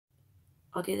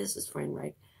Okay, this is fine,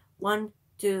 right? One,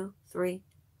 two, three.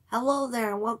 Hello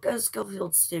there, and welcome to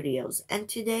Scofield Studios. And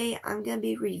today I'm going to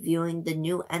be reviewing the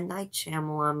new Night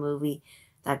Shyamalan movie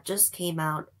that just came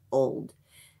out, Old.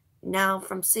 Now,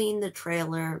 from seeing the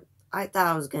trailer, I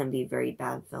thought it was going to be a very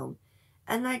bad film.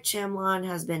 Night Shyamalan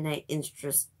has been an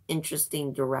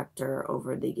interesting director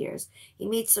over the years. He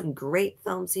made some great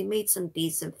films, he made some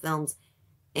decent films,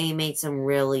 and he made some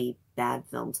really bad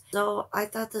films. So I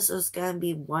thought this was going to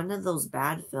be one of those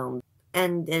bad films.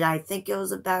 And did I think it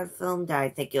was a bad film? Did I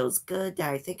think it was good? Did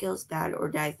I think it was bad? Or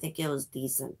did I think it was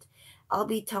decent? I'll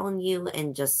be telling you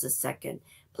in just a second.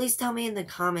 Please tell me in the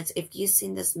comments if you've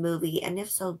seen this movie, and if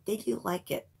so, did you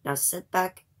like it? Now sit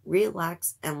back,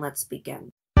 relax, and let's begin.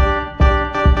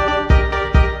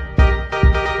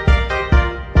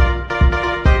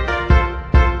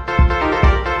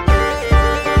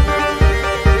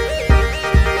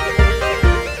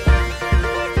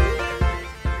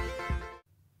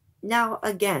 Now,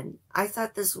 again, I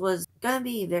thought this was gonna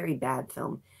be a very bad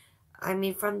film. I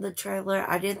mean, from the trailer,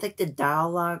 I didn't think the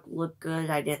dialogue looked good.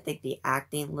 I didn't think the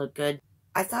acting looked good.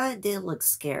 I thought it did look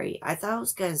scary. I thought it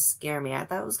was going to scare me. I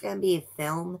thought it was going to be a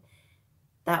film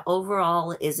that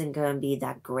overall isn't going to be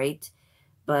that great,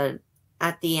 but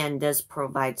at the end does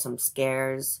provide some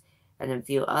scares and a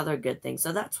few other good things.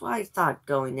 So that's what I thought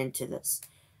going into this.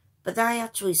 But then I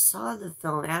actually saw the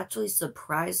film. It actually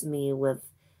surprised me with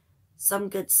some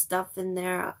good stuff in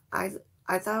there. I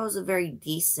thought it was a very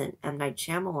decent M. Night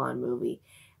Shyamalan movie.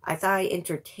 I thought it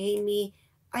entertained me.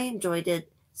 I enjoyed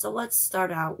it. So let's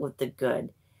start out with the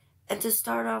good. And to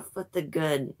start off with the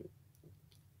good,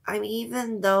 I mean,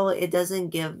 even though it doesn't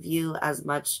give you as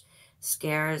much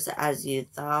scares as you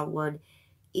thought it would,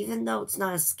 even though it's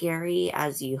not as scary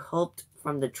as you hoped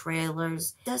from the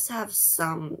trailers, it does have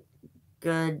some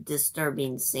good,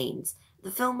 disturbing scenes. The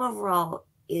film overall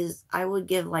is, I would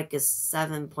give like a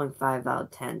 7.5 out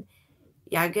of 10.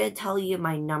 Yeah, I'm gonna tell you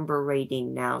my number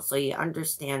rating now so you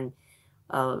understand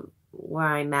where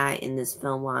I'm at in this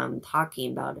film while I'm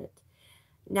talking about it.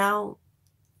 Now,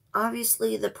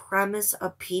 obviously, the premise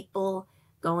of people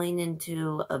going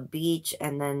into a beach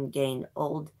and then getting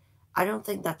old, I don't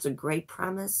think that's a great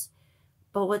premise.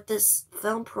 But what this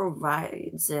film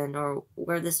provides, or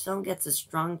where this film gets a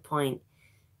strong point,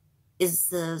 is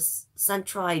the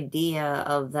central idea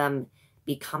of them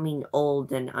becoming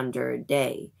old in under a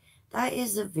day. That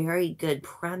is a very good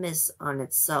premise on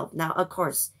itself. Now, of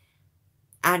course,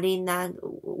 adding that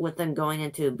with them going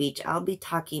into a beach, I'll be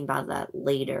talking about that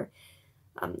later.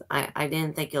 I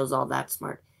didn't think it was all that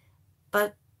smart.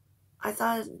 But I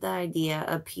thought the idea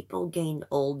of people getting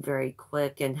old very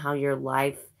quick and how your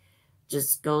life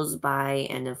just goes by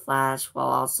in a flash while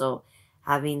also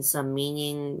having some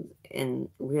meaning in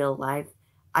real life.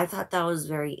 I thought that was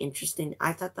very interesting.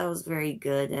 I thought that was very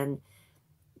good, and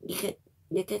you could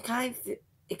it kind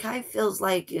of feels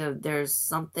like there's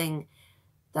something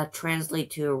that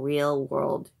translates to a real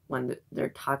world when they're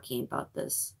talking about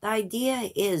this. The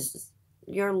idea is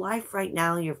your life right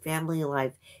now, your family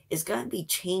life, is going to be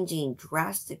changing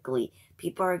drastically.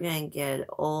 People are going to get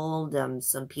old,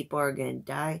 some people are going to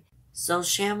die. So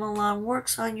Shyamalan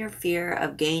works on your fear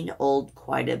of getting old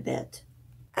quite a bit.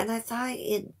 And I thought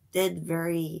it did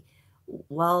very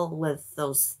well with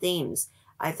those themes.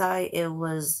 I thought it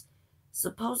was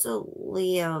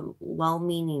supposedly a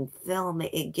well-meaning film.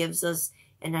 It gives us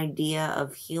an idea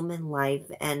of human life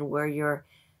and where your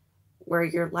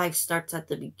life starts at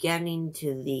the beginning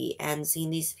to the end. Seeing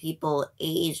these people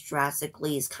age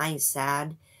drastically is kind of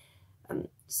sad.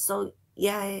 So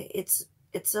yeah, it's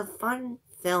a fun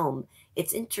film.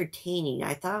 It's entertaining.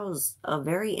 I thought it was a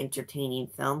very entertaining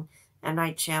film. And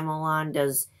Night Shyamalan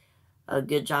does a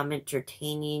good job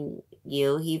entertaining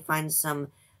you. He finds some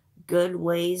good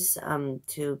ways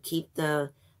to keep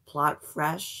the plot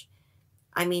fresh.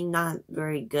 I mean, not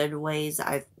very good ways.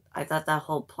 I thought that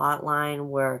whole plot line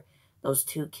where those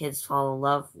two kids fall in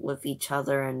love with each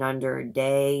other in under a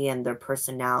day and their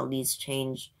personalities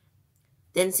change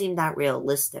didn't seem that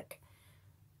realistic.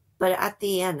 But at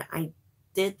the end, I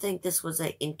did think this was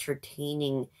an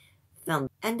entertaining film.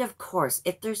 And of course,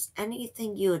 if there's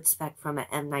anything you expect from an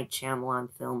M. Night Shyamalan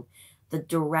film, the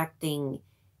directing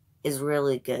is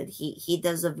really good. He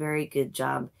does a very good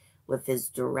job with his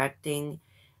directing.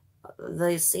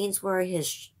 The scenes where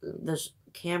the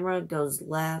camera goes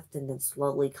left and then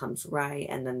slowly comes right,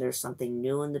 and then there's something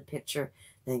new in the picture,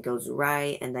 then it goes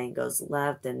right, and then it goes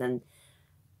left, and then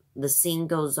the scene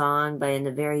goes on, but in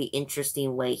a very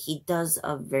interesting way. He does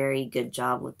a very good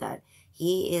job with that.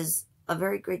 He is a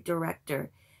very great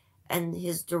director, and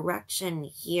his direction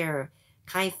here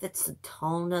kind of fits the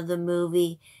tone of the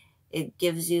movie. It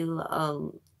gives you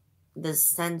this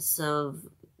sense of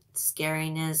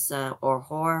scariness or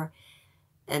horror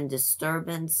and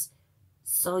disturbance.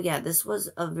 So yeah, this was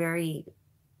a very,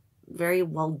 very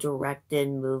well directed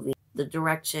movie. The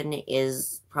direction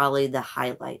is probably the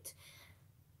highlight.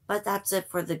 But that's it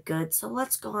for the good, so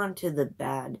let's go on to the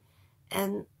bad.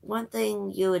 And one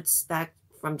thing you expect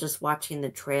from just watching the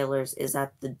trailers is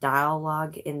that the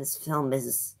dialogue in this film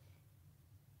is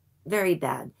very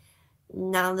bad.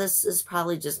 Now, this is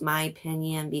probably just my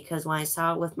opinion because when I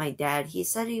saw it with my dad, he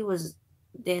said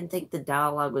didn't think the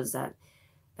dialogue was that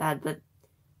bad. But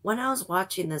when I was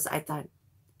watching this, I thought,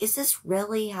 is this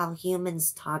really how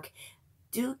humans talk?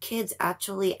 Do kids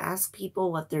actually ask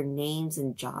people what their names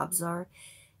and jobs are?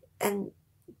 And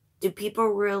do people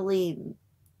really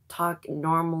talk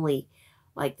normally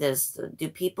like this? Do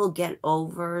people get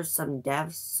over some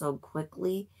deaths so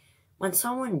quickly? When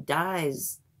someone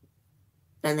dies,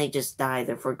 then they just die.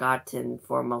 They're forgotten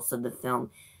for most of the film.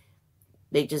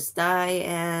 They just die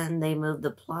and they move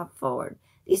the plot forward.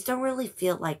 These don't really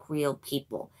feel like real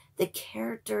people. The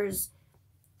characters,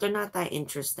 they're not that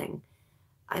interesting.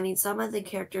 I mean, some of the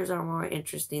characters are more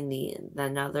interesting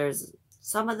than others.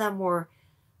 Some of them were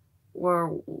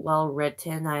well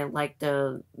written. I liked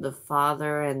the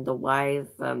father and the wife.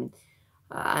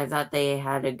 I thought they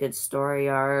had a good story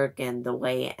arc, and the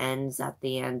way it ends at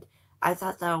the end, I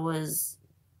thought that was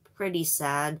pretty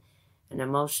sad and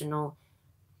emotional.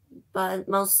 But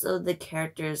most of the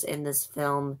characters in this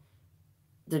film,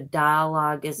 the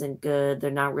dialogue isn't good.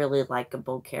 They're not really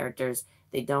likable characters.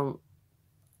 They don't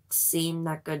seem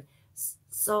that good.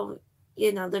 So,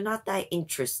 they're not that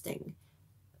interesting.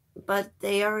 But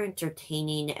they are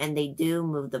entertaining and they do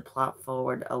move the plot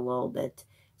forward a little bit.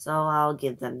 So I'll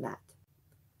give them that.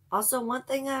 Also, one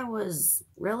thing I was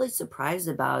really surprised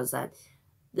about is that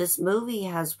this movie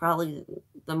has probably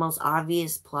the most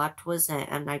obvious plot twist in an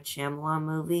M. Night Shyamalan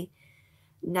movie.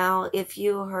 Now, if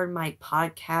you heard my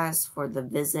podcast for The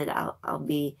Visit, I'll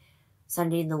be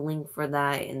sending the link for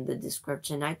that in the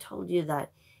description. I told you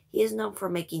that he is known for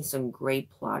making some great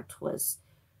plot twists.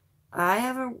 I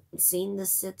haven't seen The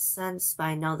Sixth Sense, but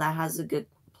I know that has a good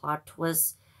plot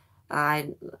twist.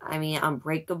 I mean,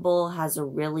 Unbreakable has a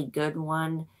really good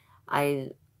one.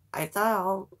 I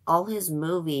thought all his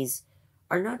movies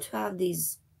are known to have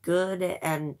these good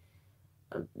and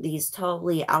these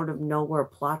totally out of nowhere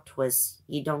plot twists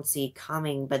you don't see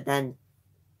coming, but then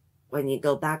when you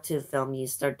go back to the film, you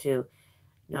start to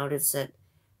notice it.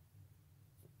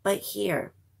 But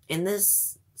here, in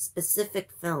this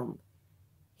specific film,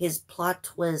 his plot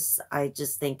twist, I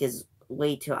just think, is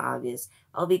way too obvious.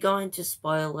 I'll be going to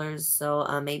spoilers,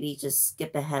 so maybe just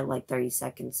skip ahead like 30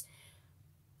 seconds.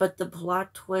 But the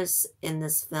plot twist in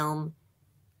this film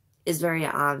is very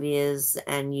obvious,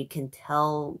 and you can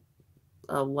tell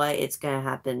what it's going to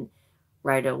happen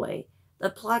right away. The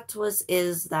plot twist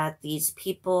is that these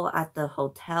people at the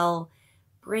hotel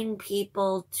bring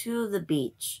people to the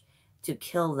beach to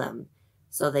kill them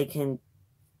so they can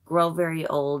grow very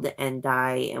old and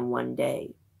die in one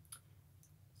day.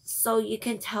 So you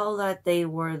can tell that they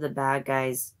were the bad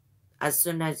guys as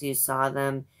soon as you saw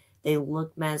them. They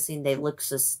look menacing, they look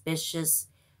suspicious.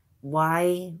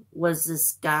 Why was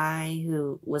this guy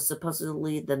who was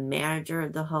supposedly the manager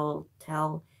of the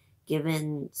hotel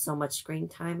given so much screen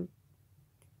time?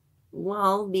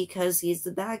 Well, because he's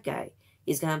the bad guy.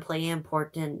 He's going to play an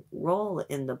important role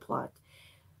in the plot.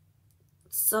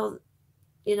 So,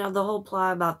 the whole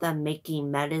plot about them making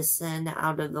medicine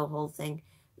out of the whole thing,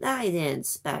 that I didn't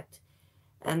expect.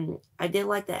 And I did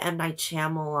like the M. Night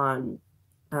Shyamalan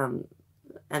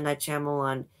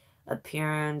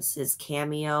appearance, his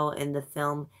cameo in the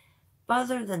film. But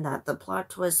other than that, the plot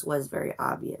twist was very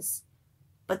obvious.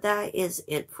 But that is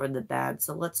it for the bad,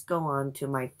 so let's go on to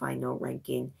my final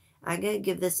ranking. I'm going to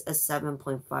give this a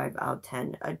 7.5 out of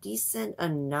 10. A decent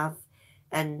enough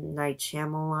M. Night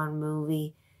Shyamalan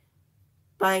movie.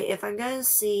 But if I'm going to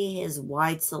see his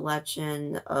wide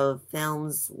selection of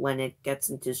films when it gets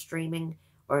into streaming,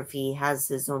 or if he has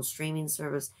his own streaming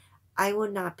service, I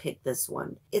would not pick this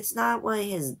one. It's not one of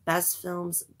his best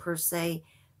films per se,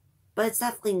 but it's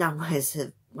definitely not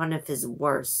one of his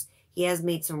worst. He has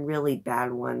made some really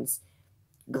bad ones.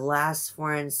 Glass,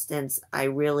 for instance, I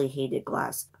really hated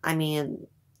Glass. I mean,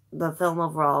 the film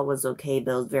overall was okay,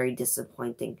 but it was very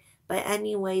disappointing. But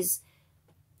anyways,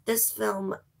 this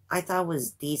film I thought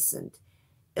was decent.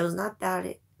 It was not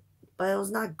bad, but it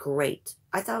was not great.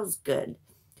 I thought it was good.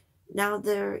 Now,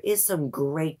 there is some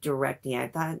great directing. I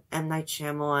thought M. Night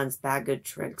Shyamalan's Bad Good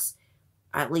Tricks,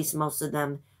 at least most of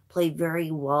them, played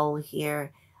very well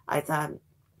here. I thought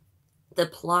the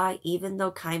plot, even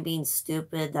though kind of being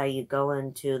stupid that you go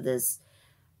into this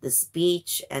the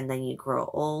speech, and then you grow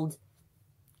old.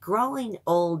 Growing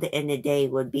old in a day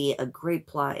would be a great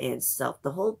plot in itself.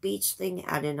 The whole beach thing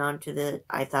added on to the,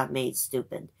 I thought, made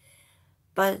stupid.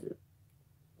 But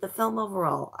the film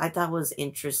overall, I thought was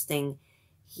interesting.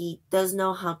 He does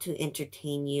know how to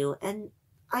entertain you, and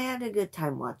I had a good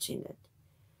time watching it.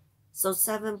 So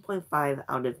 7.5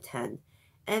 out of 10.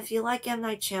 And if you like M.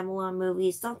 Night Shyamalan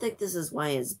movies, don't think this is one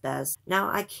of his best. Now,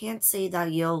 I can't say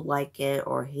that you'll like it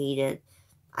or hate it.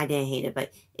 I didn't hate it,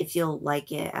 but if you'll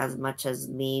like it as much as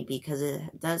me, because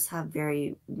it does have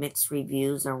very mixed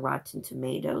reviews on Rotten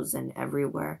Tomatoes and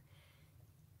everywhere.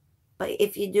 But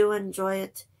if you do enjoy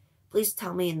it, please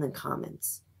tell me in the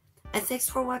comments. And thanks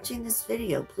for watching this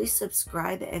video. Please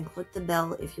subscribe and click the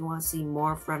bell if you want to see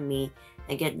more from me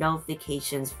and get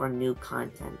notifications for new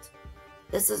content.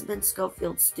 This has been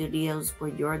Scofield Studios, where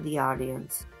you're the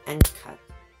audience, and cut.